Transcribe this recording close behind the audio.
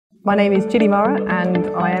My name is Gilly Mara and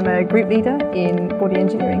I am a group leader in body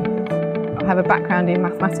engineering. I have a background in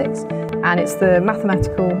mathematics, and it's the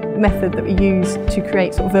mathematical method that we use to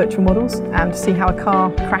create sort of virtual models and to see how a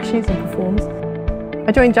car crashes and performs.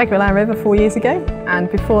 I joined Jaguar Land Rover 4 years ago,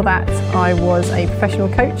 and before that I was a professional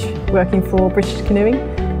coach working for British Canoeing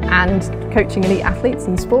and coaching elite athletes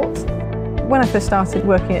in sports. When I first started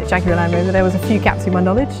working at Jaguar Land Rover, there was a few gaps in my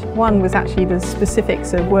knowledge. One was actually the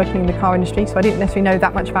specifics of working in the car industry, so I didn't necessarily know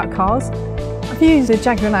that much about cars. I've used the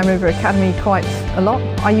Jaguar Land Rover Academy quite a lot.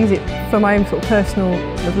 I use it for my own sort of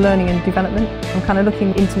personal sort of learning and development. I'm kind of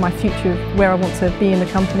looking into my future of where I want to be in the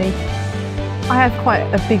company. I have quite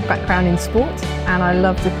a big background in sport and I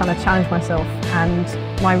love to kind of challenge myself,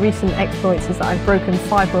 and my recent exploits is that I've broken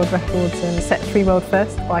 5 world records and set 3 world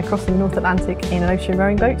firsts by crossing the North Atlantic in an ocean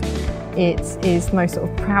rowing boat. It is the most sort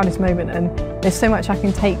of proudest moment, and there's so much I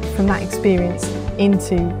can take from that experience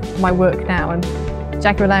into my work now. And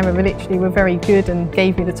Jaguar Land Rover literally were very good and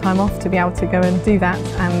gave me the time off to be able to go and do that,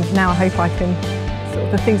 and now I hope I can, sort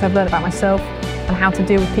of the things I've learned about myself and how to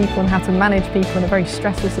deal with people and how to manage people in a very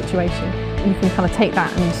stressful situation, you can kind of take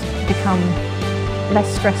that and become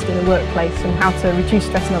less stressed in the workplace, and how to reduce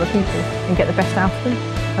stress in other people and get the best out of them.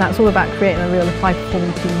 And that's all about creating a real high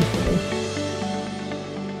performing team for me.